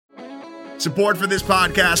Support for this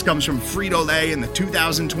podcast comes from Frito-Lay and the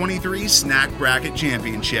 2023 Snack Bracket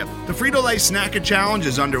Championship. The Frito-Lay Snack Challenge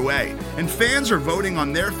is underway, and fans are voting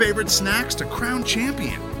on their favorite snacks to crown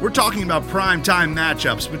champion. We're talking about prime-time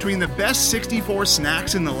matchups between the best 64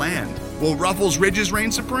 snacks in the land. Will Ruffles Ridges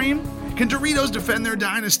reign supreme? Can Doritos defend their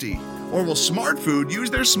dynasty? Or will Smart Food use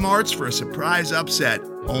their smarts for a surprise upset?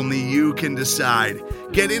 Only you can decide.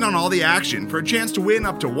 Get in on all the action for a chance to win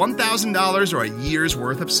up to $1,000 or a year's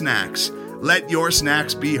worth of snacks. Let your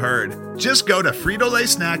snacks be heard. Just go to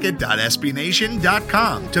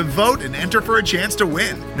fritolaysnacket.sbnation.com to vote and enter for a chance to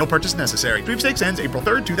win. No purchase necessary. Sweepstakes ends April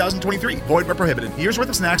 3rd, 2023. Void where prohibited. Year's worth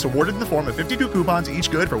of snacks awarded in the form of 52 coupons, each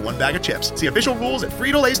good for one bag of chips. See official rules at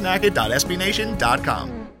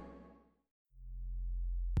fritolaysnacket.sbnation.com.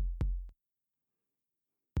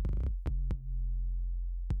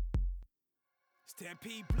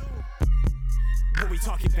 Stampede Blue. What we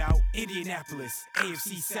talking about? Indianapolis,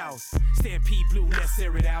 AFC South. Stampede Blue, let's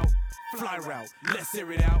air it out. Fly route, let's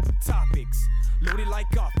air it out. Topics, loaded like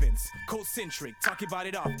offense. Colts centric, talk about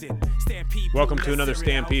it often. Stampede Blue, welcome to another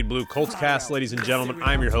Stampede Blue Colts Cast, ladies and gentlemen.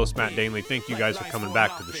 I'm your host, Matt Danely. Thank you guys for coming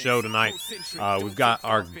back to the show tonight. We've got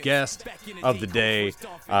our guest of the day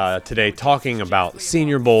today talking about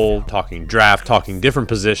Senior Bowl, talking draft, talking different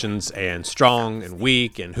positions and strong and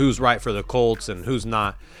weak and who's right for the Colts and who's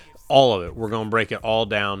not. All of it. We're going to break it all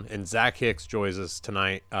down. And Zach Hicks joins us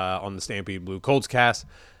tonight on the Stampede Blue Colts Cast.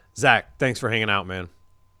 Zach, thanks for hanging out, man.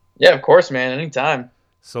 Yeah, of course, man. Anytime.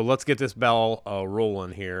 So let's get this bell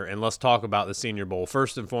rolling here, and let's talk about the Senior Bowl.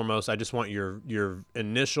 First and foremost, I just want your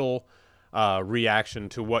initial reaction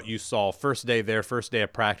to what you saw. First day there, first day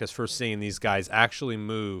of practice, first seeing these guys actually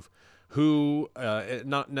move. Who,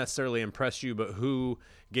 not necessarily impressed you, but who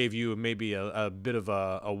gave you maybe a bit of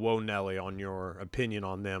a whoa Nelly on your opinion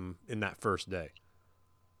on them in that first day?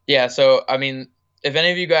 Yeah, so, I mean, if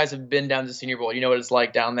any of you guys have been down to Senior Bowl, you know what it's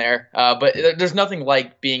like down there. But there's nothing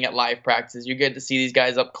like being at live practices. You get to see these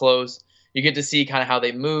guys up close. You get to see kind of how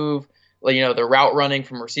they move, like, you know, their route running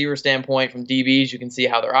from receiver standpoint, from DBs. You can see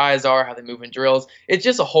how their eyes are, how they move in drills. It's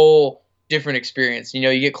just a whole different experience. You know,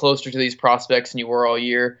 you get closer to these prospects than you were all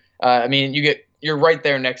year. I mean, you're right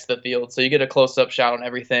there next to the field, so you get a close-up shot on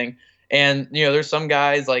everything. And, you know, there's some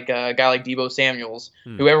guys, like a guy like Deebo Samuels,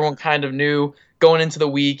 who everyone kind of knew going into the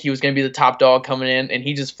week he was going to be the top dog coming in, and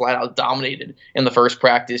he just flat-out dominated in the first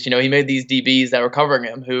practice. You know, he made these DBs that were covering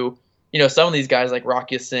him who, you know, some of these guys like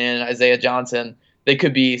Rock Ya-Sin, Isaiah Johnson, they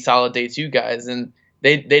could be solid day two guys, and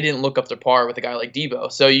they didn't look up to par with a guy like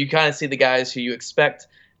Deebo. So you kind of see the guys who you expect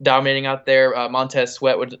dominating out there. Montez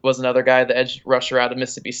Sweat was another guy, the edge rusher out of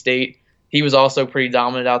Mississippi State. He was also pretty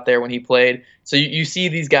dominant out there when he played. So you see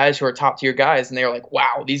these guys who are top-tier guys, and they're like,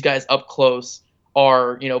 wow, these guys up close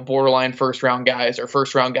are, you know, borderline first-round guys or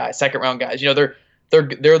first-round guys, second-round guys. You know,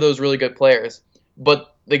 they're those really good players.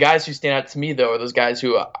 But the guys who stand out to me, though, are those guys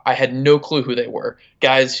who I had no clue who they were.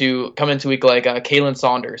 Guys who come into week like Kalen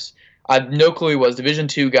Saunders. I had no clue he was. Division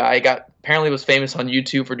II guy. Apparently was famous on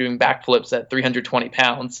YouTube for doing backflips at 320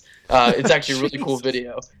 pounds. It's actually a really cool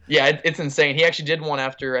video. Yeah, it's insane. He actually did one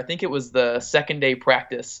after, I think it was the second day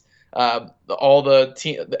practice.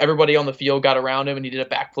 Everybody on the field got around him, and he did a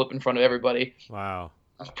backflip in front of everybody. Wow.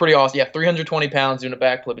 It's pretty awesome. Yeah, 320 pounds doing a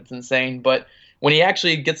backflip. It's insane. But when he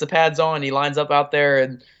actually gets the pads on, he lines up out there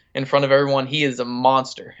and in front of everyone, he is a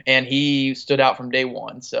monster. And he stood out from day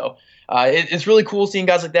one. So it's really cool seeing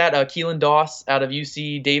guys like that. Keelan Doss out of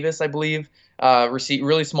UC Davis, I believe,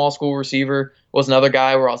 really small school receiver, was another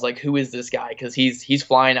guy where I was like, who is this guy? Because he's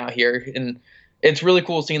flying out here. And it's really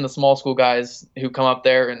cool seeing the small school guys who come up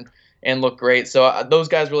there and look great. So those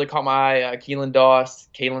guys really caught my eye. Keelan Doss,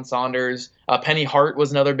 Kalen Saunders, Penny Hart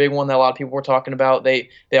was another big one that a lot of people were talking about. They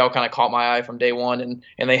all kind of caught my eye from day one,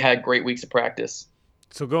 and they had great weeks of practice.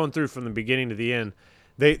 So going through from the beginning to the end,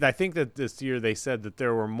 I think that this year they said that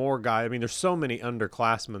there were more guys. I mean, there's so many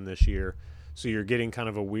underclassmen this year, so you're getting kind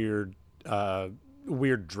of a weird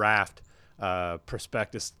draft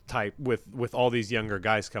prospectus type with all these younger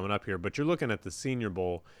guys coming up here. But you're looking at the Senior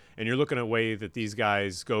Bowl, and you're looking at a way that these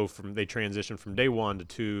guys they transition from day one to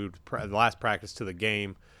two, the last practice to the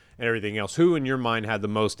game, and everything else. Who in your mind had the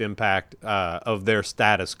most impact of their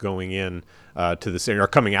status going in to the senior or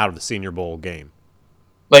coming out of the Senior Bowl game?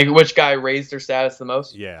 Like, which guy raised their status the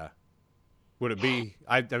most? Yeah. Would it be –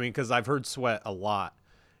 I mean, because I've heard Sweat a lot,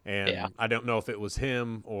 and yeah. I don't know if it was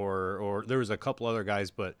him or there was a couple other guys,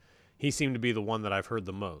 but he seemed to be the one that I've heard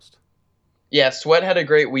the most. Yeah, Sweat had a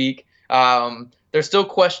great week. There's still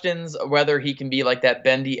questions whether he can be like that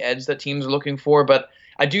bendy edge that teams are looking for, but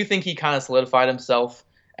I do think he kind of solidified himself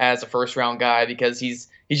as a first-round guy because he's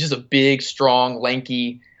just a big, strong,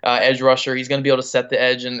 lanky edge rusher. He's going to be able to set the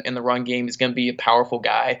edge in the run game. He's going to be a powerful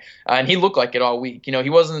guy. And he looked like it all week.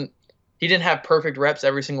 He didn't have perfect reps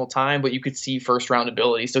every single time, but you could see first-round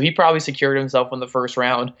ability. So he probably secured himself in the first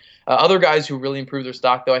round. Other guys who really improved their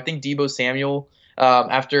stock, though, I think Deebo Samuel,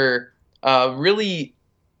 after really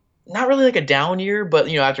not really like a down year, but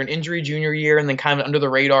after an injury junior year and then kind of under the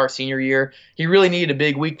radar senior year, he really needed a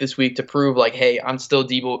big week this week to prove like, hey, I'm still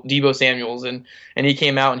Deebo Samuels, and he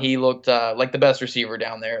came out and he looked like the best receiver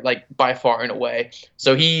down there, like by far and away.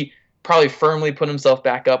 So he probably firmly put himself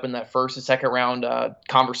back up in that first and second round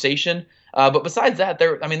conversation. But besides that,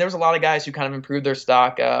 there was a lot of guys who kind of improved their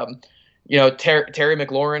stock. Terry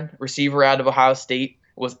McLaurin, receiver out of Ohio State,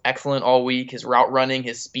 was excellent all week. His route running,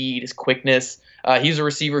 his speed, his quickness. He's a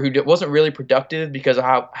receiver who wasn't really productive because of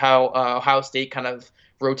how Ohio State kind of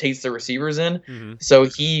rotates the receivers in. Mm-hmm. So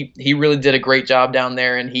he really did a great job down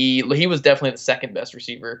there, and he was definitely the second best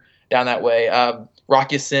receiver down that way.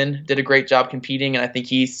 Rock Ya-Sin did a great job competing, and I think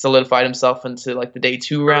he solidified himself into like the day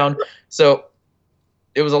 2 round. So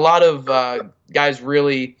it was a lot of guys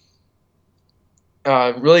really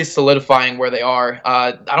solidifying where they are.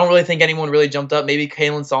 I don't really think anyone really jumped up. Maybe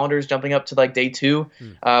Kalen Saunders jumping up to like day 2.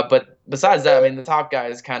 But besides that, the top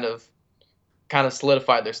guys kind of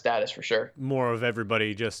solidified their status for sure. More of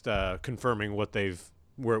everybody just confirming what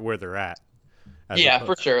where they're at. Yeah,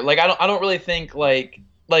 for sure. Like I don't really think like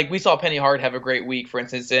we saw Penny Hart have a great week, for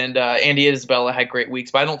instance, and Andy Isabella had great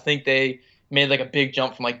weeks, but I don't think they made like a big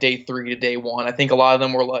jump from like day 3 to day 1. I think a lot of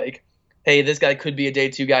them were like, hey, this guy could be a day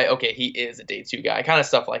 2 guy. Okay, he is a day 2 guy. Kind of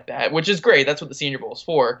stuff like that, which is great. That's what the Senior Bowl is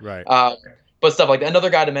for. Right. But stuff like that. Another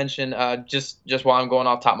guy to mention, just while I'm going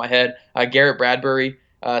off the top of my head, Garrett Bradbury,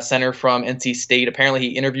 center from NC State. Apparently he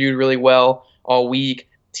interviewed really well all week.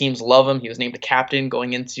 Teams love him. He was named the captain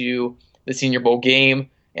going into the Senior Bowl game.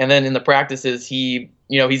 And then in the practices, he's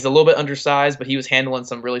a little bit undersized, but he was handling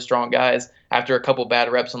some really strong guys after a couple bad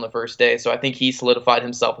reps on the first day. So I think he solidified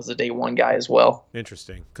himself as a day 1 guy as well.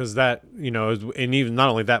 Interesting. Because that, and even not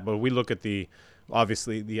only that, but we look at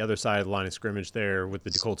obviously the other side of the line of scrimmage there with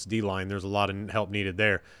the Colts D-line. There's a lot of help needed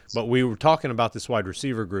there. But we were talking about this wide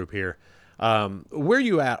receiver group here. Where are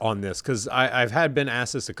you at on this? Because I've been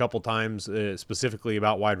asked this a couple times, specifically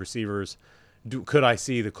about wide receivers. Could I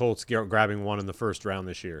see the Colts grabbing one in the first round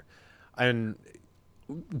this year? And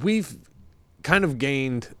we've kind of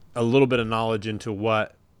gained a little bit of knowledge into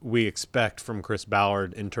what we expect from Chris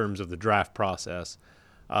Ballard in terms of the draft process.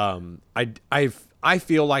 I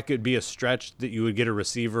feel like it'd be a stretch that you would get a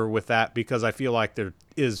receiver with that, because I feel like there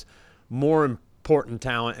is more important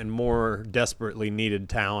talent and more desperately needed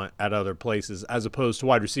talent at other places as opposed to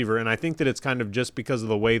wide receiver. And I think that it's kind of just because of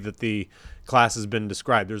the way that the class has been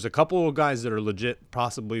described. There's a couple of guys that are legit,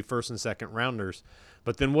 possibly first and second rounders,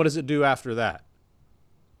 but then what does it do after that?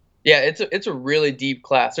 Yeah, it's a really deep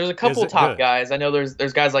class. There's a couple of top guys. I know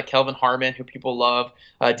there's guys like Kelvin Harmon, who people love,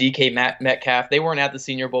 DK Metcalf. They weren't at the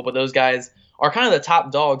Senior Bowl, but those guys are kind of the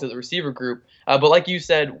top dogs of the receiver group. But like you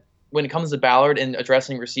said, when it comes to Ballard and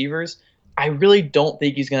addressing receivers, I really don't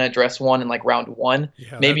think he's going to address one in like round 1,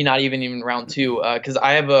 maybe not even round 2. Because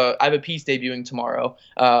I have a piece debuting tomorrow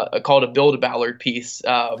called a Build a Ballard piece.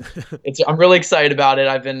 I'm really excited about it.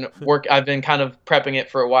 I've been kind of prepping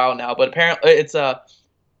it for a while now, but apparently it's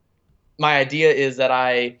my idea is that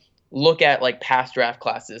I look at like past draft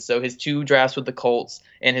classes, so his 2 drafts with the Colts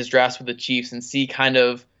and his drafts with the Chiefs, and see kind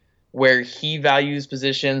of where he values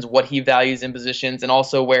positions, what he values in positions, and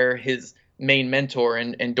also where his main mentor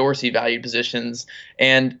and Dorsey valued positions.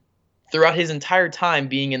 And throughout his entire time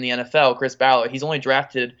being in the NFL, Chris Ballard, he's only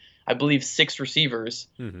drafted, I believe, 6 receivers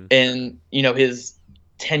in his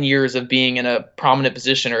 10 years of being in a prominent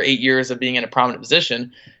position, or 8 years of being in a prominent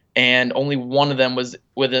position, and only one of them was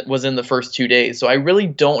in the first 2 days. So I really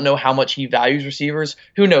don't know how much he values receivers.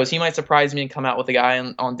 Who knows? He might surprise me and come out with a guy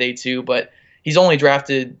on day 2, but he's only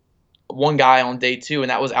drafted one guy on day 2, and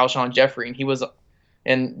that was Alshon Jeffrey,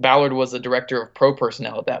 and Ballard was the director of pro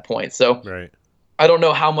personnel at that point. So right. I don't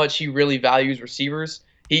know how much he really values receivers.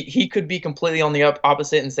 He could be completely on the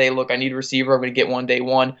opposite and say, look, I need a receiver. I'm going to get one day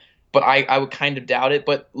 1. But I would kind of doubt it.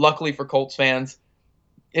 But luckily for Colts fans,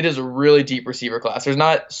 it is a really deep receiver class. There's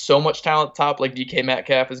not so much talent at the top. Like DK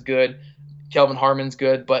Metcalf is good. Kelvin Harmon's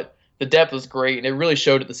good. But the depth was great, and it really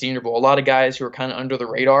showed at the Senior Bowl. A lot of guys who were kind of under the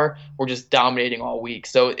radar were just dominating all week.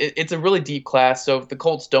 So it's a really deep class. So if the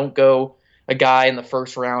Colts don't go a guy in the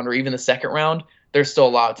first round or even the second round, there's still a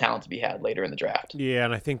lot of talent to be had later in the draft. Yeah,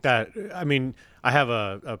 and I think that, I have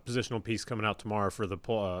a positional piece coming out tomorrow for the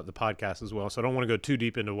podcast as well, so I don't want to go too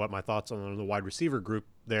deep into what my thoughts on the wide receiver group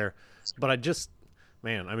there. But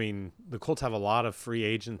the Colts have a lot of free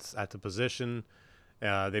agents at the position.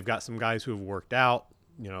 They've got some guys who have worked out.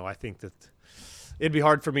 I think that it'd be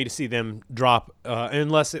hard for me to see them drop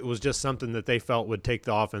unless it was just something that they felt would take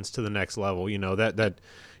the offense to the next level. That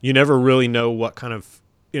you never really know what kind of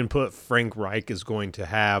input Frank Reich is going to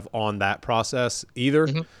have on that process either.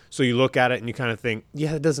 Mm-hmm. So you look at it and you kind of think,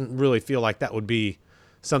 yeah, it doesn't really feel like that would be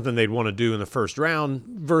something they'd want to do in the first round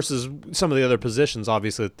versus some of the other positions,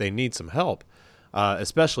 obviously, that they need some help,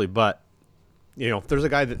 especially. But, if there's a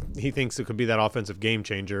guy that he thinks it could be that offensive game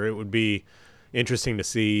changer, it would be interesting to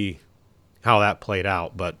see how that played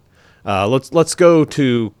out. But let's go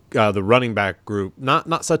to the running back group.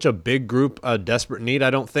 Not such a big group, a desperate need,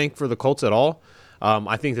 I don't think, for the Colts at all.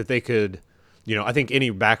 I think that they could, I think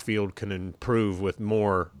any backfield can improve with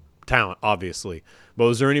more talent, obviously. But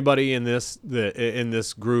is there anybody in this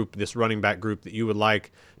group, this running back group, that you would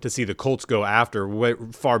like to see the Colts go after,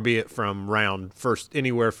 far be it from round first,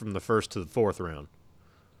 anywhere from the first to the fourth round?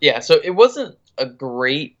 Yeah, so it wasn't a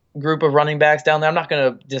great group of running backs down there. I'm not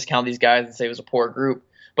going to discount these guys and say it was a poor group,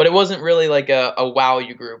 but it wasn't really like a wow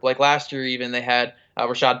you group. Like last year, even they had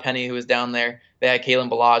Rashad Penny, who was down there. They had Kalen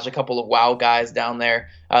Ballage, a couple of wow guys down there.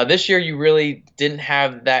 This year, you really didn't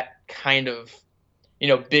have that kind of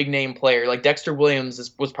big name player. Like Dexter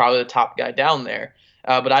Williams was probably the top guy down there.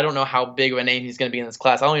 But I don't know how big of a name he's going to be in this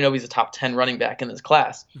class. I only know he's a top 10 running back in this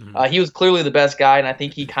class. Mm-hmm. He was clearly the best guy, and I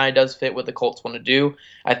think he kind of does fit what the Colts want to do.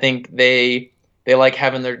 I think they like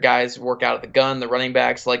having their guys work out of the gun. The running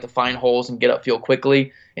backs like to find holes and get upfield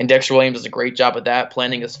quickly, and Dexter Williams does a great job at that,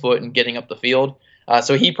 planting his foot and getting up the field.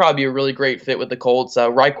 So he'd probably be a really great fit with the Colts.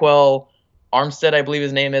 Raquel Armstead, I believe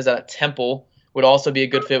his name is, out of Temple, would also be a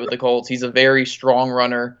good fit with the Colts. He's a very strong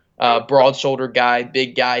runner. Broad-shouldered guy,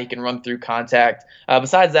 big guy. He can run through contact.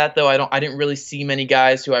 Besides that, though, I didn't really see many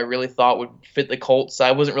guys who I really thought would fit the Colts.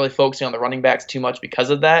 I wasn't really focusing on the running backs too much because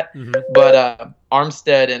of that. Mm-hmm. But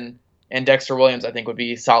Armstead and Dexter Williams, I think, would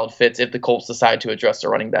be solid fits if the Colts decide to address the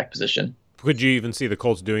running back position. Could you even see the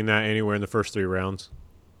Colts doing that anywhere in the first three rounds?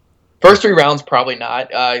 First three rounds, probably not,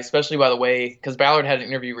 especially by the way, because Ballard had an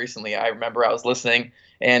interview recently. I remember I was listening,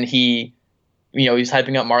 and he was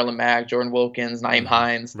hyping up Marlon Mack, Jordan Wilkins, Nyheim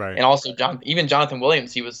Hines, right. And also Jonathan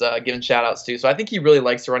Williams. He was giving shout-outs to. So I think he really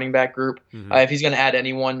likes the running back group. Mm-hmm. If he's going to add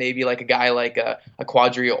anyone, maybe like a guy like a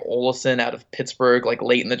Quadri Olison out of Pittsburgh, like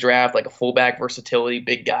late in the draft, like a fullback versatility,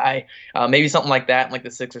 big guy. Maybe something like that in like the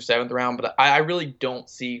 6th or 7th round. But I really don't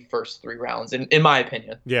see first three rounds, in my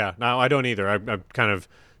opinion. Yeah, no, I don't either. I'm kind of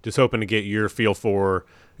just hoping to get your feel for,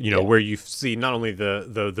 where you see not only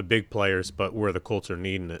the big players, but where the Colts are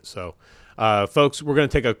needing it. So, folks, we're going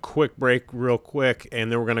to take a quick break real quick,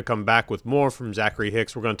 and then we're going to come back with more from Zachary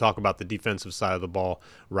Hicks. We're going to talk about the defensive side of the ball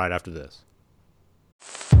right after this.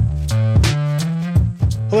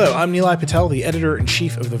 Hello, I'm Nilay Patel, the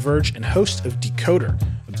editor-in-chief of The Verge and host of Decoder,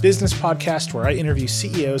 a business podcast where I interview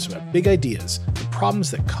CEOs about big ideas, the problems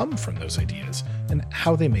that come from those ideas, and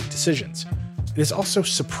how they make decisions. It is also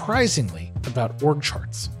surprisingly about org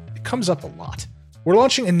charts. It comes up a lot. We're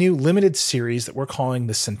launching a new limited series that we're calling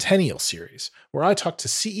the Centennial Series, where I talk to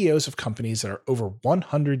CEOs of companies that are over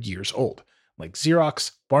 100 years old, like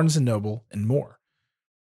Xerox, Barnes & Noble, and more.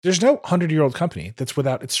 There's no 100-year-old company that's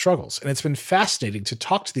without its struggles, and it's been fascinating to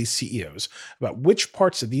talk to these CEOs about which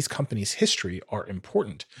parts of these companies' history are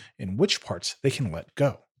important and which parts they can let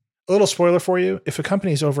go. A little spoiler for you, if a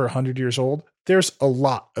company is over 100 years old, there's a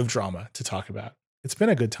lot of drama to talk about. It's been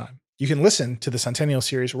a good time. You can listen to the Centennial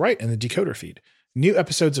Series right in the Decoder feed. New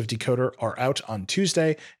episodes of Decoder are out on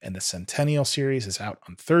Tuesday, and the Centennial Series is out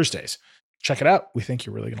on Thursdays. Check it out. We think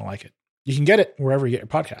you're really going to like it. You can get it wherever you get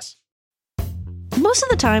your podcasts. Most of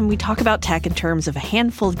the time, we talk about tech in terms of a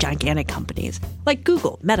handful of gigantic companies, like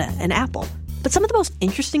Google, Meta, and Apple. But some of the most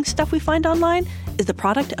interesting stuff we find online is the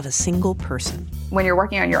product of a single person. When you're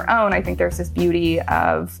working on your own, I think there's this beauty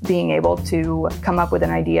of being able to come up with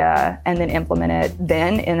an idea and then implement it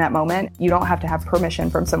then in that moment. You don't have to have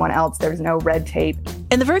permission from someone else. There's no red tape.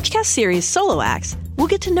 In the Vergecast series Solo Acts, we'll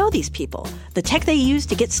get to know these people, the tech they use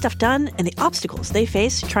to get stuff done, and the obstacles they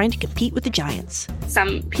face trying to compete with the giants.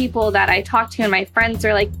 Some people that I talk to and my friends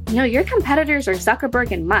are like, your competitors are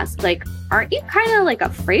Zuckerberg and Musk. Like, aren't you kind of like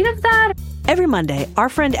afraid of that? Every Monday, our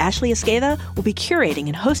friend Ashley Esqueda will be curating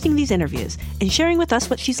and hosting these interviews and sharing with us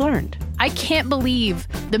what she's learned. I can't believe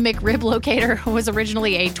the McRib locator was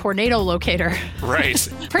originally a tornado locator. Right.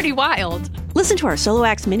 Pretty wild. Listen to our Solo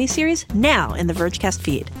Acts miniseries now in the Vergecast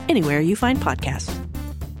feed, anywhere you find podcasts.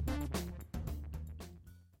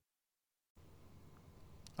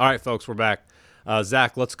 All right, folks, we're back.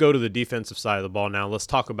 Zach, let's go to the defensive side of the ball now. Let's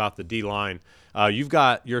talk about the D-line. You've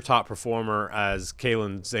got your top performer as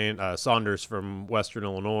Kalen Saunders from Western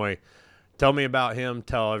Illinois. Tell me about him.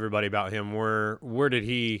 Tell everybody about him. Where did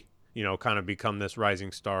he kind of become this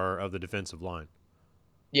rising star of the defensive line.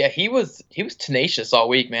 Yeah, he was tenacious all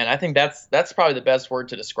week, man. I think that's probably the best word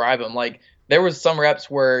to describe him. Like there was some reps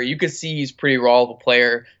where you could see he's pretty raw of a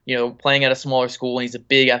player, playing at a smaller school, and he's a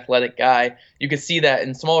big athletic guy. You could see that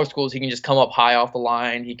in smaller schools he can just come up high off the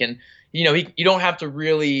line. He can, you don't have to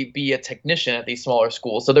really be a technician at these smaller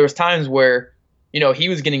schools. So there was times where he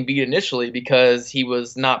was getting beat initially because he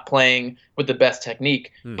was not playing with the best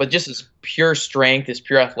technique, but just his pure strength, his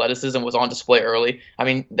pure athleticism was on display early. I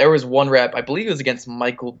mean, there was one rep, I believe it was against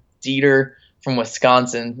Michael Dieter from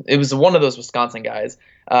Wisconsin. It was one of those Wisconsin guys.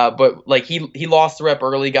 But like he lost the rep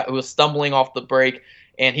early, was stumbling off the break,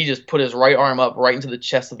 and he just put his right arm up right into the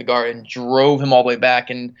chest of the guard and drove him all the way back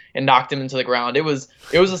and knocked him into the ground. It was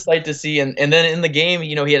a sight to see. And then in the game,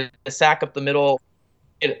 he had a sack up the middle.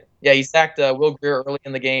 He sacked Will Grier early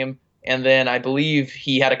in the game, and then I believe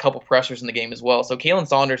he had a couple pressures in the game as well. So Kalen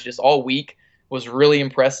Saunders just all week was really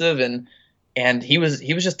impressive, and he was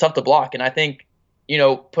just tough to block. And I think,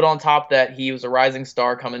 put on top that he was a rising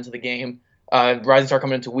star coming into the game, rising star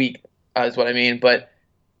coming into week is what I mean. But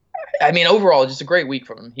I mean overall, just a great week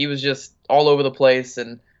from him. He was just all over the place,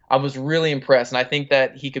 and I was really impressed. And I think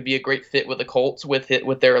that he could be a great fit with the Colts with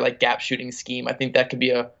their like gap shooting scheme. I think that could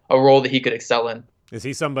be a role that he could excel in. Is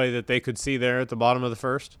he somebody that they could see there at the bottom of the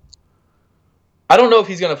first? I don't know if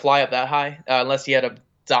he's going to fly up that high unless he had a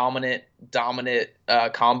dominant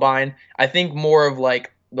combine. I think more of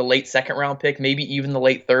like the late second round pick, maybe even the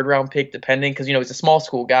late third round pick, depending, because he's a small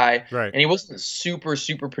school guy, right? And he wasn't super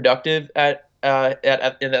productive at the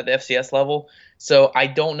FCS level. So I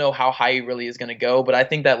don't know how high he really is going to go, but I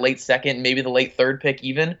think that late second, maybe the late third pick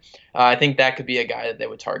even, I think that could be a guy that they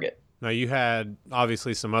would target. Now you had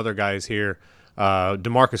obviously some other guys here.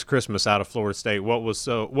 DeMarcus Christmas out of Florida State.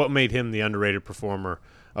 What made him the underrated performer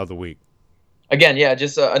of the week? Again, yeah,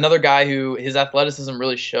 just another guy who his athleticism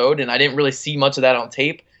really showed, and I didn't really see much of that on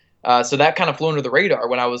tape. So that kind of flew under the radar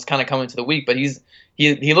when I was kind of coming to the week. But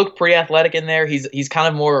he looked pretty athletic in there. He's kind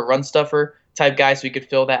of more a run stuffer type guy, so he could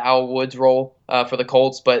fill that Al Woods role for the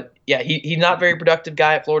Colts. But yeah, he's not a very productive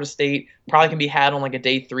guy at Florida State. Probably can be had on like a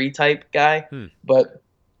day 3 type guy, but.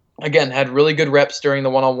 Again, had really good reps during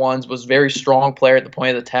the one-on-ones, was very strong player at the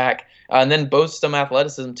point of attack, and then boasts some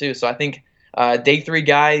athleticism too. So I think day 3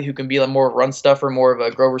 guy who can be like more of a run stuffer, more of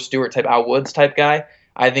a Grover Stewart type, Al Woods type guy.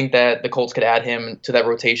 I think that the Colts could add him to that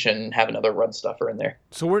rotation and have another run stuffer in there.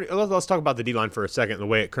 So let's talk about the D-line for a second, the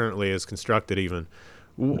way it currently is constructed even.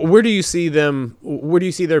 Where do you see them? Where do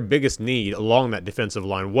you see their biggest need along that defensive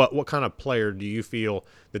line? What kind of player do you feel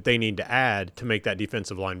that they need to add to make that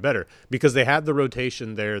defensive line better? Because they had the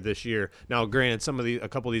rotation there this year. Now, granted, a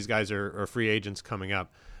couple of these guys are free agents coming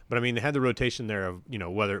up, but I mean they had the rotation there of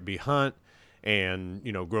whether it be Hunt and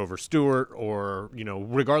Grover Stewart or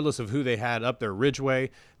regardless of who they had up there,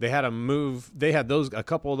 Ridgeway. They had a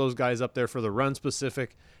couple of those guys up there for the run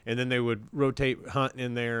specific. And then they would rotate Hunt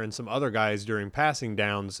in there and some other guys during passing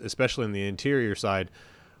downs, especially in the interior side.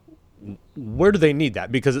 Where do they need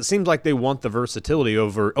that? Because it seems like they want the versatility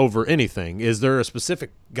over anything. Is there a specific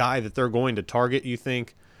guy that they're going to target, you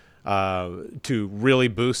think, to really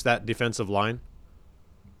boost that defensive line?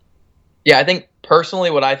 Yeah, I think personally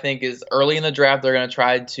what I think is early in the draft they're going to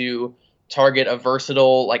try to target a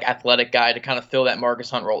versatile, like athletic guy to kind of fill that Marcus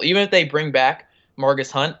Hunt role. Even if they bring back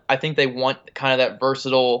Marcus Hunt, I think they want kind of that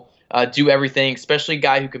versatile, do everything, especially a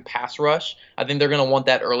guy who can pass rush. I think they're going to want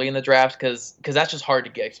that early in the draft because that's just hard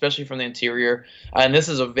to get, especially from the interior. And this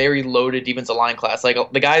is a very loaded defensive line class. Like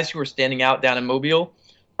the guys who are standing out down in Mobile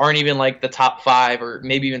aren't even like the top 5 or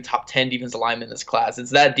maybe even top 10 defensive linemen in this class.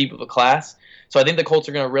 It's that deep of a class. So I think the Colts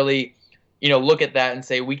are going to really, look at that and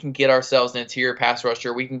say we can get ourselves an interior pass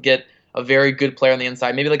rusher. We can get a very good player on the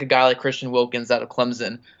inside, maybe like a guy like Christian Wilkins out of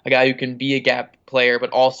Clemson, a guy who can be a gap player but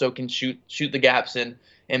also can shoot the gaps and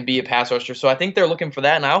be a pass rusher. So I think they're looking for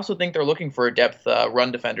that, and I also think they're looking for a depth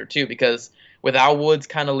run defender too, because with Al Woods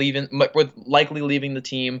kind of likely leaving the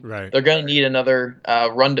team, right, they're going to need another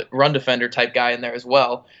run defender type guy in there as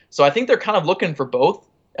well. So I think they're kind of looking for both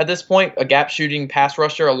at this point, a gap shooting pass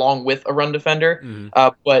rusher along with a run defender.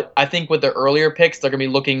 But I think with their earlier picks, they're going to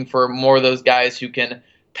be looking for more of those guys who can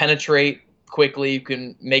penetrate quickly,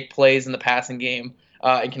 can make plays in the passing game,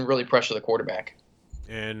 and can really pressure the quarterback.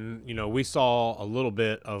 And, we saw a little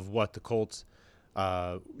bit of what the Colts,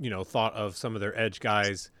 thought of some of their edge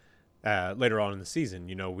guys later on in the season.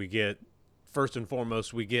 We get, first and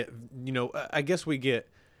foremost, we get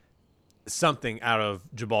something out of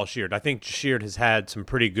Jabal Sheard. I think Sheard has had some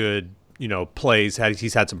pretty good, plays.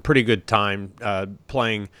 He's had some pretty good time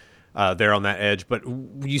playing there on that edge. But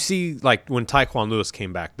you see, like when Tyquan Lewis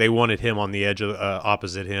came back, they wanted him on the edge of,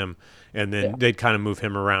 opposite him, and then they'd kind of move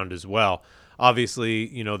him around as well. Obviously,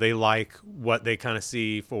 they like what they kind of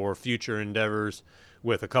see for future endeavors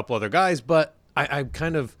with a couple other guys, but I'm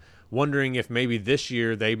kind of wondering if maybe this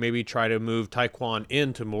year they maybe try to move Tyquan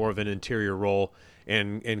into more of an interior role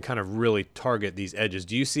and kind of really target these edges.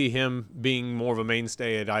 Do you see him being more of a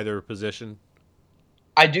mainstay at either position?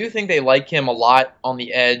 I do think they like him a lot on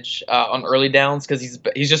the edge on early downs because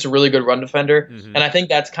he's just a really good run defender, and I think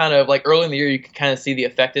that's kind of like early in the year you can kind of see the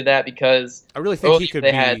effect of that because I really think he could be.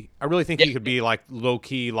 I really think he could be like low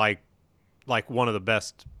key, like one of the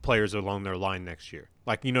best players along their line next year.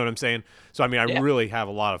 Like, you know what I'm saying? So I mean, I really have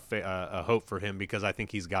a lot of hope for him because I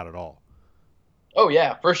think he's got it all. Oh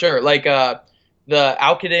yeah, for sure. Like the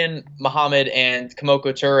Alkadin, Muhammad, and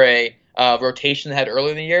Kamoko Toure rotation they had earlier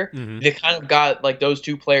in the year, they kind of got like those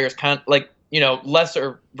two players kind of like,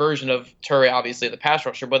 lesser version of Toure, obviously the pass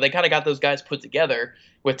rusher, but they kind of got those guys put together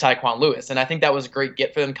with Tyquan Lewis. And I think that was a great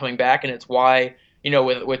get for them coming back. And it's why,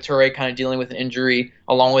 with Toure kind of dealing with an injury,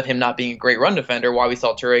 along with him not being a great run defender, why we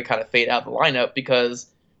saw Toure kind of fade out of the lineup, because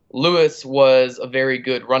Lewis was a very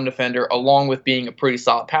good run defender along with being a pretty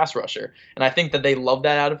solid pass rusher. And I think that they love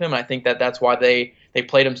that out of him. I think that that's why they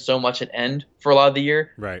played him so much at end for a lot of the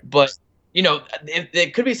year. Right. But,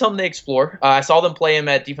 it could be something they explore. I saw them play him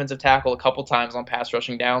at defensive tackle a couple times on pass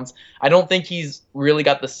rushing downs. I don't think he's really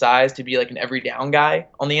got the size to be like an every down guy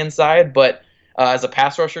on the inside, but as a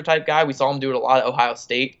pass rusher type guy, we saw him do it a lot at Ohio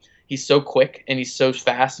State. He's so quick and he's so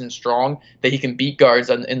fast and strong that he can beat guards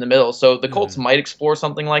in the middle. So the Colts might explore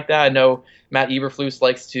something like that. I know Matt Eberflus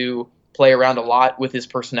likes to play around a lot with his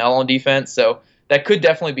personnel on defense, so that could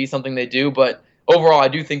definitely be something they do. But overall, I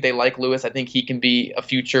do think they like Lewis. I think he can be a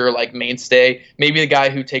future like mainstay, maybe the guy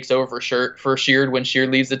who takes over for Sheard when Sheard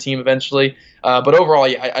leaves the team eventually. But overall,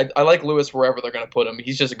 yeah, I like Lewis wherever they're going to put him.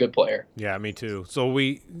 He's just a good player. Yeah, me too. So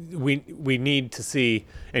we need to see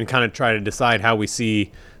and kind of try to decide how we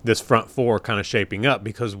see this front four kind of shaping up,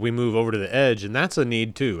 because we move over to the edge, and that's a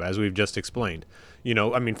need too, as we've just explained.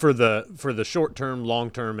 I mean, for the short term, long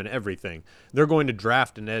term, and everything, they're going to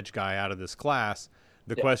draft an edge guy out of this class.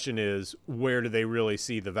 The question is, where do they really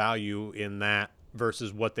see the value in that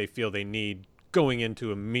versus what they feel they need going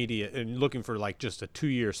into immediate and looking for like just a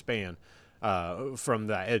 2-year span from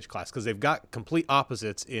that edge class? Because they've got complete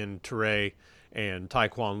opposites in Toure and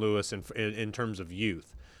Tyquan Lewis in terms of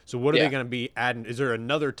youth. So what are they going to be adding? Is there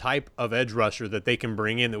another type of edge rusher that they can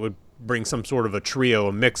bring in that would bring some sort of a trio,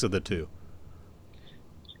 a mix of the two?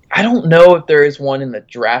 I don't know if there is one in the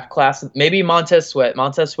draft class. Maybe Montez Sweat.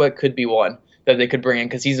 Montez Sweat could be one that they could bring in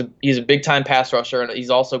because he's a big time pass rusher, and he's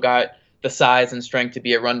also got the size and strength to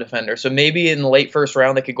be a run defender. So maybe in the late first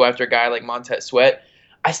round they could go after a guy like Montez Sweat.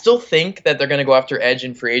 I still think that they're going to go after edge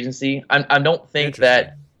in free agency. I don't think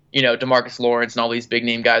that DeMarcus Lawrence and all these big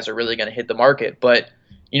name guys are really going to hit the market, but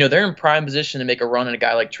they're in prime position to make a run at a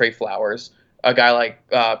guy like Trey Flowers, a guy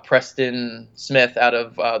like Preston Smith out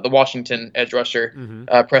of the Washington edge rusher,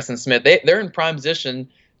 Preston Smith. They're in prime position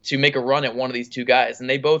to make a run at one of these two guys, and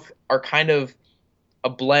they both are kind of a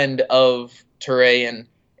blend of Toure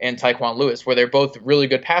and Tyquan Lewis, where they're both really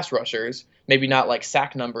good pass rushers, maybe not like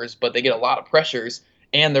sack numbers, but they get a lot of pressures,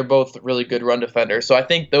 and they're both really good run defenders. So I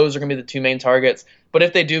think those are going to be the two main targets. But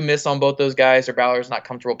if they do miss on both those guys, or Ballard's not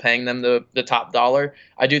comfortable paying them the top dollar,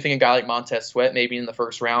 I do think a guy like Montez Sweat, maybe in the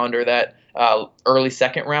first round or that early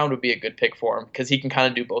second round, would be a good pick for him because he can kind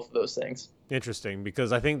of do both of those things. Interesting,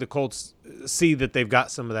 because I think the Colts see that they've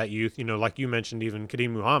got some of that youth. Like you mentioned, even Kadeem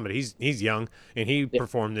Muhammad, he's young and he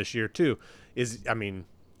performed this year too.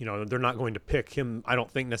 They're not going to pick him, I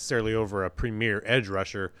don't think, necessarily over a premier edge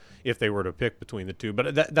rusher if they were to pick between the two.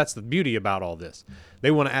 But that's the beauty about all this.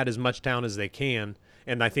 They want to add as much talent as they can,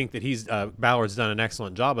 and I think that Ballard's done an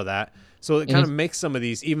excellent job of that. So it kind of makes some of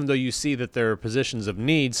these, even though you see that there are positions of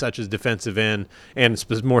need, such as defensive end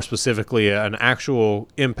and more specifically an actual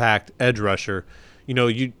impact edge rusher, you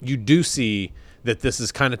do see that this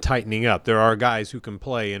is kind of tightening up. There are guys who can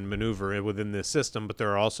play and maneuver within this system, but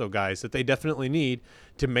there are also guys that they definitely need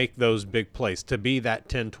to make those big plays, to be that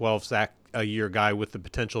 10, 12 sack a year guy with the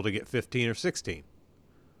potential to get 15 or 16.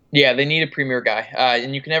 Yeah, they need a premier guy,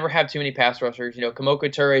 and you can never have too many pass rushers. Kamoko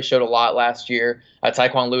Toure showed a lot last year.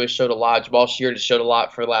 Tyquan Lewis showed a lot. Jabal Sheard has showed a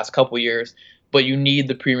lot for the last couple years. But you need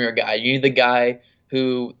the premier guy. You need the guy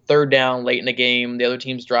who, third down, late in the game, the other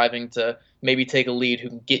team's driving to maybe take a lead, who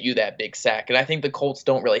can get you that big sack. And I think the Colts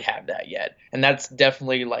don't really have that yet. And that's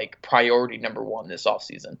definitely like priority number one this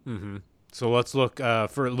offseason. Mm-hmm. So let's look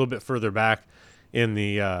for a little bit further back in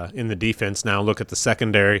the defense now. Look at the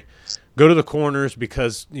secondary. Go to the corners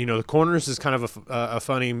because, the corners is kind of a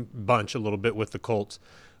funny bunch a little bit with the Colts.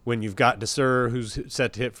 When you've got DeSer, who's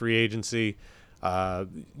set to hit free agency,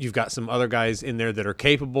 you've got some other guys in there that are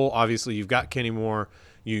capable. Obviously, you've got Kenny Moore.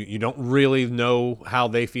 You don't really know how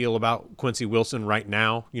they feel about Quincy Wilson right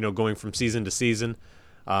now, going from season to season.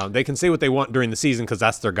 They can say what they want during the season because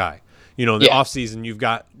that's their guy. In the offseason, you've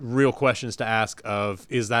got real questions to ask of,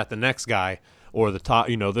 is that the next guy or the top,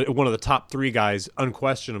 one of the top 3 guys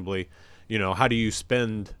unquestionably. How do you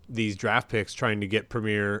spend these draft picks trying to get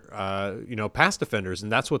premier, pass defenders?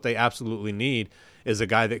 And that's what they absolutely need is a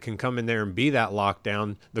guy that can come in there and be that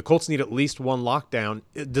lockdown. The Colts need at least one lockdown,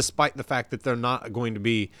 despite the fact that they're not going to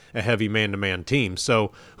be a heavy man-to-man team.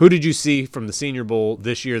 So who did you see from the Senior Bowl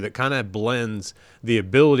this year that kind of blends the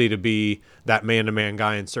ability to be that man-to-man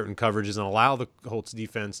guy in certain coverages and allow the Colts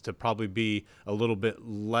defense to probably be a little bit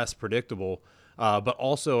less predictable, but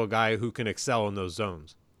also a guy who can excel in those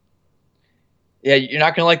zones? Yeah, you're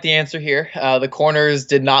not going to like the answer here. The corners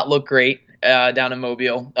did not look great down in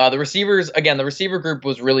Mobile. The receivers, again, the receiver group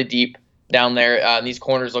was really deep down there. And these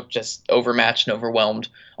corners looked just overmatched and overwhelmed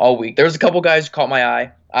all week. There was a couple guys who caught my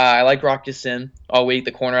eye. I like Rock Ya-Sin all week,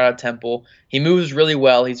 the corner out of Temple. He moves really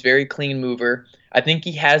well. He's a very clean mover. I think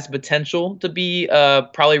he has potential to be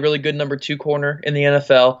probably a really good number 2 corner in the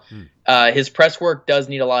NFL. His press work does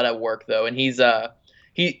need a lot of work, though, and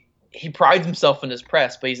he prides himself in his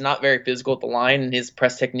press, but he's not very physical at the line, and his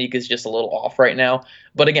press technique is just a little off right now.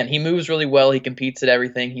 But again, he moves really well. He competes at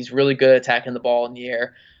everything. He's really good at attacking the ball in the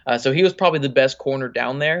air. So he was probably the best corner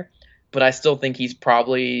down there, but I still think he's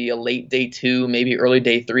probably a late day 2, maybe early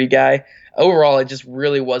day 3 guy. Overall, it just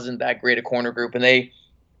really wasn't that great a corner group, and I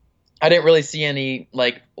didn't really see any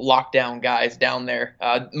lockdown guys down there.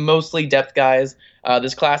 Mostly depth guys.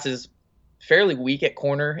 This class is fairly weak at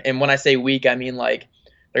corner, and when I say weak, I mean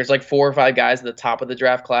there's 4 or 5 guys at the top of the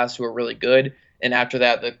draft class who are really good, and after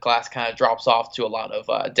that, the class kind of drops off to a lot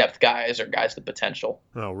of depth guys or guys with potential.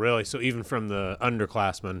 Oh, really? So even from the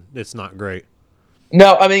underclassmen, it's not great?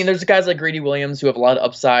 No, I mean, there's guys like Greedy Williams who have a lot of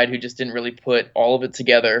upside who just didn't really put all of it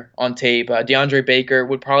together on tape. DeAndre Baker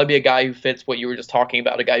would probably be a guy who fits what you were just talking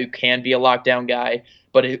about, a guy who can be a lockdown guy,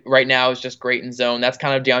 but right now is just great in zone. That's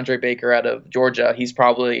kind of DeAndre Baker out of Georgia. He's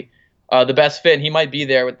probably the best fit. He might be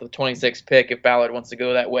there with the 26th pick if Ballard wants to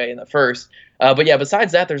go that way in the first. But yeah,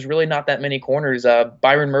 besides that, there's really not that many corners.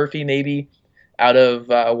 Byron Murphy maybe out of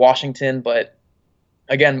Washington, but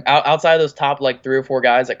again, outside of those top 3 or 4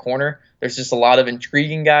 guys at corner, there's just a lot of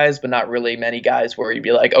intriguing guys, but not really many guys where you'd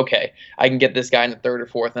be like, okay, I can get this guy in the 3rd or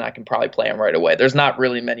 4th and I can probably play him right away. There's not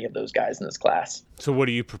really many of those guys in this class. So what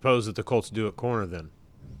do you propose that the Colts do at corner then?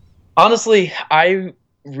 Honestly, I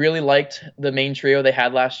really liked the main trio they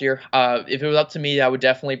had last year. If it was up to me, I would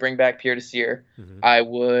definitely bring back Pierre Desir. I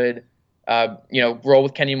would, roll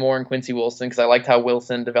with Kenny Moore and Quincy Wilson because I liked how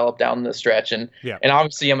Wilson developed down the stretch. And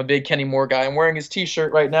obviously, I'm a big Kenny Moore guy. I'm wearing his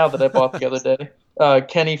T-shirt right now that I bought the other day.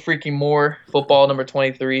 Kenny freaking Moore, football number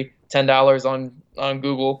 23, $10 on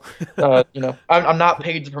Google. I'm not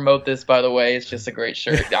paid to promote this, by the way. It's just a great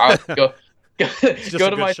shirt. Go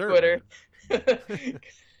to my Twitter.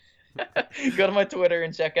 Go to my Twitter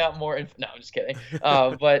and check out more. No, I'm just kidding.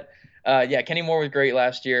 But Kenny Moore was great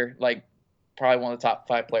last year. Probably one of the top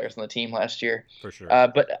 5 players on the team last year. For sure.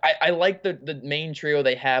 But I like the main trio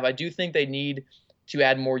they have. I do think they need to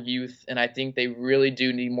add more youth, and I think they really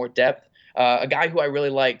do need more depth. A guy who I really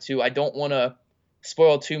like, too, I don't want to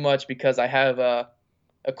spoil too much because I have a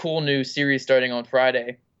cool new series starting on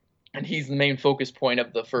Friday, and he's the main focus point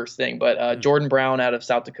of the first thing. But Jordan Brown out of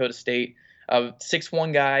South Dakota State,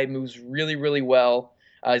 6'1" guy, moves really, really well.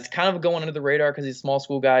 He's kind of going under the radar because he's a small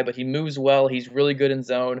school guy, but he moves well. He's really good in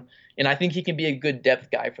zone, and I think he can be a good depth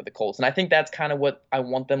guy for the Colts. And I think that's kind of what I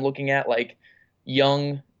want them looking at,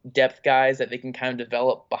 young depth guys that they can kind of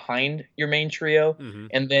develop behind your main trio.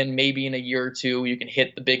 And then maybe in a year or 2, you can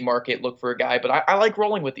hit the big market, look for a guy. But I like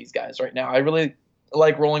rolling with these guys right now. I really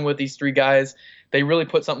like rolling with these 3 guys. They really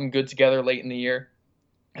put something good together late in the year.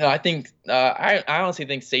 I think I honestly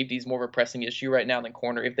think safety is more of a pressing issue right now than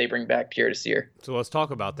corner if they bring back Pierre Desir. So let's talk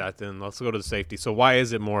about that then. Let's go to the safety. So why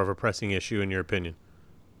is it more of a pressing issue in your opinion?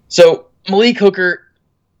 So Malik Hooker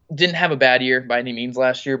didn't have a bad year by any means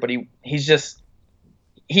last year, but he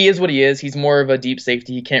is what he is. He's more of a deep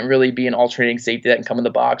safety. He can't really be an alternating safety that can come in the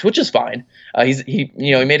box, which is fine. He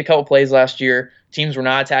made a couple plays last year. Teams were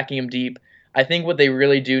not attacking him deep. I think what they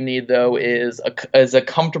really do need, though, is a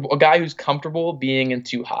guy who's comfortable being in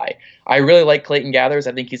too high. I really like Clayton Gathers.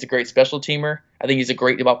 I think he's a great special teamer. I think he's a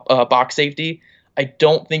great box safety. I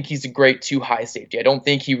don't think he's a great too high safety. I don't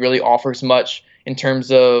think he really offers much in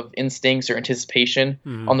terms of instincts or anticipation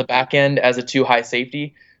on the back end as a too high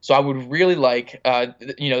safety. So I would really like,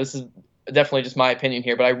 this is definitely just my opinion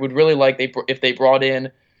here, but I would really like if they brought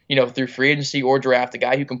in, through free agency or draft, a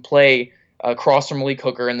guy who can play across from Malik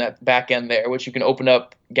Hooker in that back end there, which you can open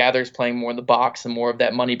up Gathers playing more in the box and more of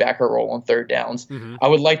that money backer role on third downs. Mm-hmm. I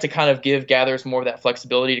would like to kind of give Gathers more of that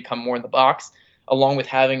flexibility to come more in the box, along with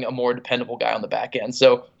having a more dependable guy on the back end.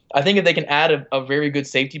 So I think if they can add a very good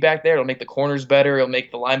safety back there, it'll make the corners better. It'll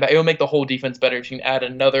make the linebacker. It'll make the whole defense better if you can add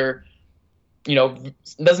another. It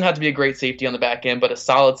doesn't have to be a great safety on the back end, but a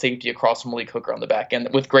solid safety across from Malik Hooker on the back end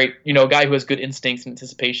with great, a guy who has good instincts and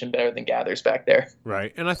anticipation better than Gathers back there.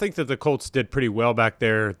 Right. And I think that the Colts did pretty well back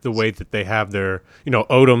there, the way that they have their,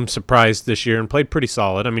 Odom surprised this year and played pretty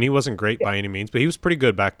solid. I mean, he wasn't great by any means, but he was pretty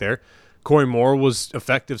good back there. Corey Moore was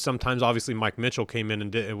effective sometimes. Obviously, Mike Mitchell came in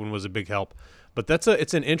and was a big help. But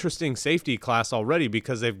it's an interesting safety class already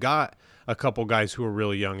because they've got a couple guys who are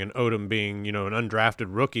really young, and Odom being, an undrafted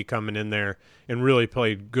rookie coming in there and really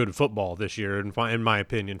played good football this year, in my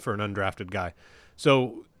opinion, for an undrafted guy.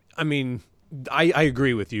 So, I mean, I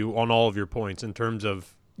agree with you on all of your points in terms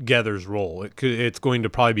of Gether's role. It's going to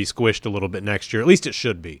probably be squished a little bit next year. At least it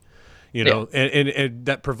should be. And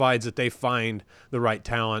that provides that they find the right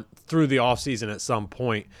talent through the offseason at some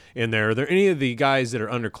point in there. Are there any of the guys that are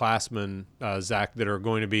underclassmen, Zach, that are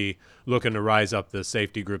going to be looking to rise up the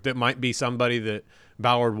safety group that might be somebody that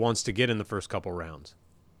Ballard wants to get in the first couple rounds?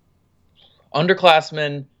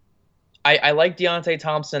 Underclassmen, I like Deontay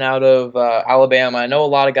Thompson out of Alabama. I know a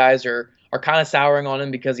lot of guys are kind of souring on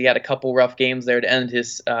him because he had a couple rough games there to end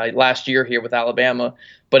his last year here with Alabama.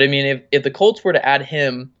 But, I mean, if the Colts were to add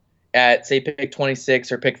him at, say, pick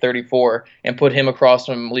 26 or pick 34 and put him across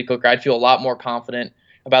from Malik Hooker, I'd feel a lot more confident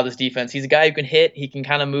about this defense. He's a guy who can hit. He can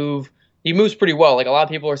kind of move. He moves pretty well. Like, a lot of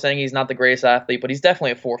people are saying he's not the greatest athlete, but he's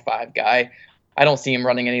definitely a 4.5 guy. I don't see him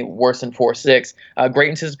running any worse than 4.6. Great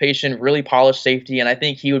anticipation, really polished safety, and I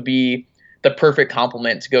think he would be the perfect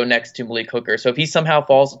complement to go next to Malik Hooker. So if he somehow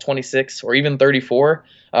falls to 26 or even 34,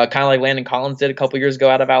 kind of like Landon Collins did a couple years ago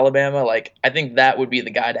out of Alabama, I think that would be the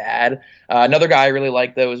guy to add. Another guy I really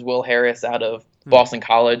like, though, is Will Harris out of Boston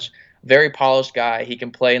College. Very polished guy. He can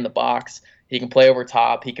play in the box. He can play over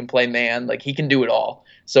top. He can play man. He can do it all.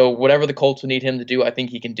 So whatever the Colts would need him to do, I think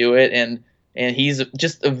he can do it. And he's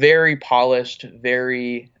just a very polished,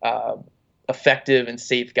 very effective and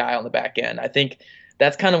safe guy on the back end. I think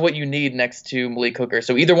that's kind of what you need next to Malik Hooker.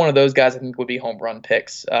 So either one of those guys, I think, would be home run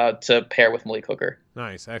picks to pair with Malik Hooker.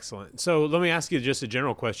 Nice, excellent. So let me ask you just a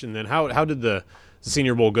general question then. How did the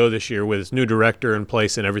Senior Bowl go this year with its new director in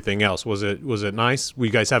place and everything else? Was it nice? Will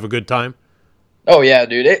you guys have a good time? Oh yeah,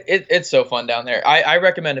 dude, it's so fun down there. I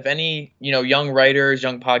recommend if any young writers,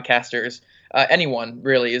 young podcasters, anyone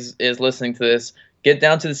really is listening to this, get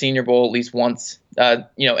down to the Senior Bowl at least once.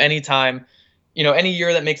 Anytime. Any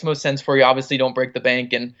year that makes most sense for you. Obviously, don't break the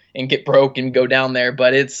bank and get broke and go down there.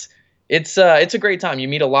 But it's a great time. You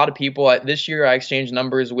meet a lot of people. This year, I exchanged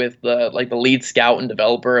numbers with the lead scout and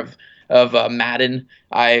developer of Madden.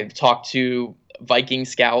 I talked to Viking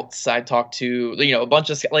scouts. I talked to a bunch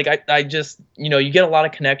of I just you get a lot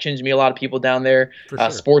of connections. You meet a lot of people down there. Sure.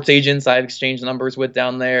 Sports agents I've exchanged numbers with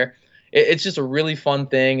down there. It's just a really fun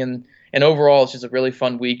thing and overall, it's just a really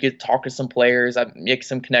fun week. You talk to some players. I make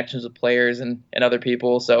some connections with players and other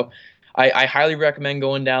people. So I highly recommend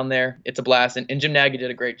going down there. It's a blast. And Jim Nagy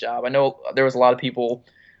did a great job. I know there was a lot of people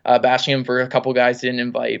bashing him for a couple guys he didn't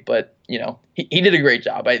invite, but, he did a great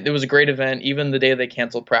job. It was a great event. Even the day they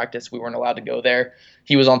canceled practice, we weren't allowed to go there.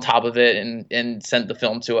 He was on top of it and sent the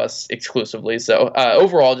film to us exclusively. So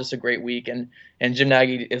overall, just a great week. And Jim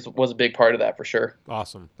Nagy was a big part of that for sure.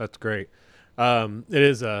 Awesome. That's great. It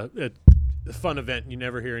is a fun event. You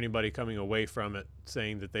never hear anybody coming away from it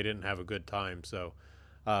saying that they didn't have a good time. So,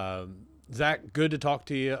 Zach, good to talk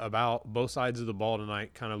to you about both sides of the ball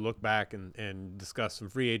tonight, kind of look back and discuss some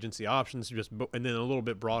free agency options, and then a little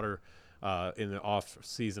bit broader in the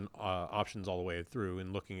off-season options all the way through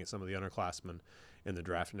and looking at some of the underclassmen in the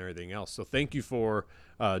draft and everything else. So thank you for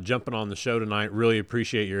jumping on the show tonight. Really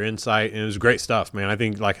appreciate your insight, and it was great stuff, man. I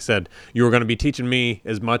think, like I said, you were going to be teaching me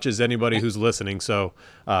as much as anybody who's listening, so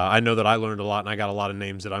I know that I learned a lot, and I got a lot of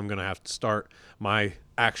names that I'm going to have to start my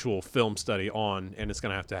actual film study on, and it's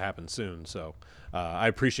going to have to happen soon. So I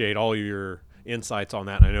appreciate all your insights on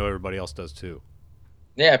that, and I know everybody else does too.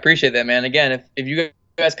 Yeah, I appreciate that, man. Again, if you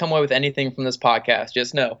guys come away with anything from this podcast,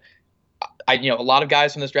 just know a lot of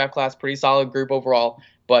guys from this draft class, pretty solid group overall,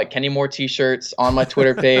 but Kenny Moore t-shirts on my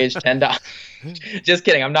Twitter page, $10. Just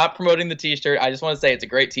kidding. I'm not promoting the t-shirt. I just want to say it's a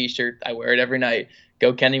great t-shirt. I wear it every night.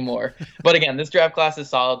 Go Kenny Moore. But again, this draft class is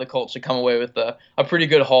solid. The Colts should come away with a pretty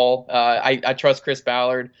good haul. I trust Chris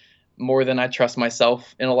Ballard more than I trust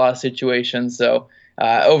myself in a lot of situations. So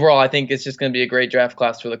overall, I think it's just going to be a great draft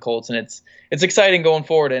class for the Colts, and it's exciting going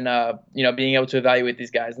forward, and being able to evaluate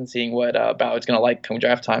these guys and seeing what Ballard's going to like come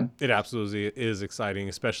draft time. It absolutely is exciting,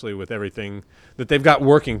 especially with everything that they've got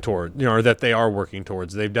working toward, or that they are working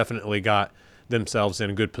towards. They've definitely got themselves in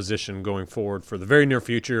a good position going forward for the very near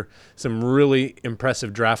future. Some really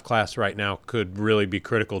impressive draft class right now could really be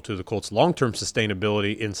critical to the Colts' long-term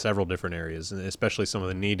sustainability in several different areas, and especially some of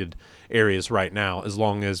the needed areas right now, as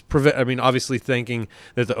long as obviously thinking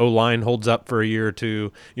that the O-line holds up for a year or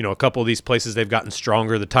two. A couple of these places they've gotten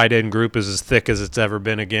stronger. The tight end group is as thick as it's ever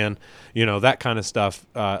been again. That kind of stuff.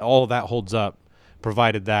 All of that holds up.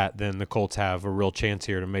 Provided that, then the Colts have a real chance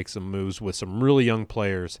here to make some moves with some really young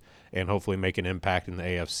players and hopefully make an impact in the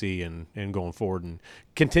AFC and going forward and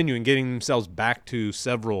continuing getting themselves back to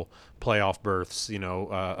several playoff berths,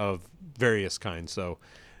 of various kinds. So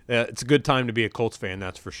it's a good time to be a Colts fan,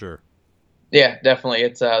 that's for sure. Yeah, definitely.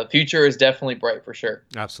 It's the future is definitely bright for sure.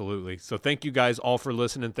 Absolutely. So thank you guys all for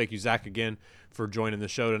listening. Thank you, Zach, again for joining the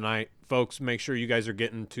show tonight. Folks, make sure you guys are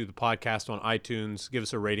getting to the podcast on iTunes. Give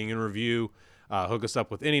us a rating and review. Hook us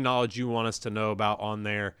up with any knowledge you want us to know about on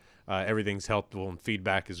there. Everything's helpful and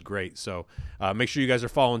feedback is great. So make sure you guys are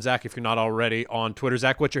following Zach if you're not already on Twitter.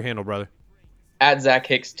 Zach, what's your handle, brother? At Zach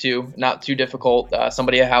Hicks 2, not too difficult.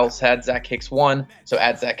 Somebody else had Zach Hicks 1, so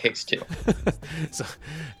at Zach Hicks 2. So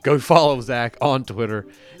go follow Zach on Twitter,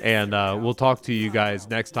 and we'll talk to you guys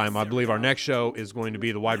next time. I believe our next show is going to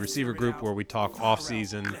be the wide receiver group, where we talk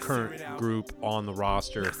offseason, current group on the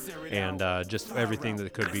roster, and just everything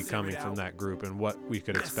that could be coming from that group and what we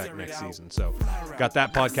could expect next season. So got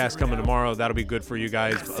that podcast coming tomorrow. That'll be good for you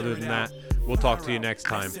guys. But other than that, we'll talk to you next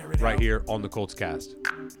time right here on the Colts Cast.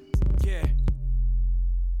 Yeah.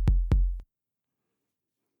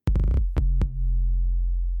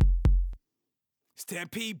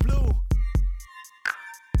 Stampede Blue.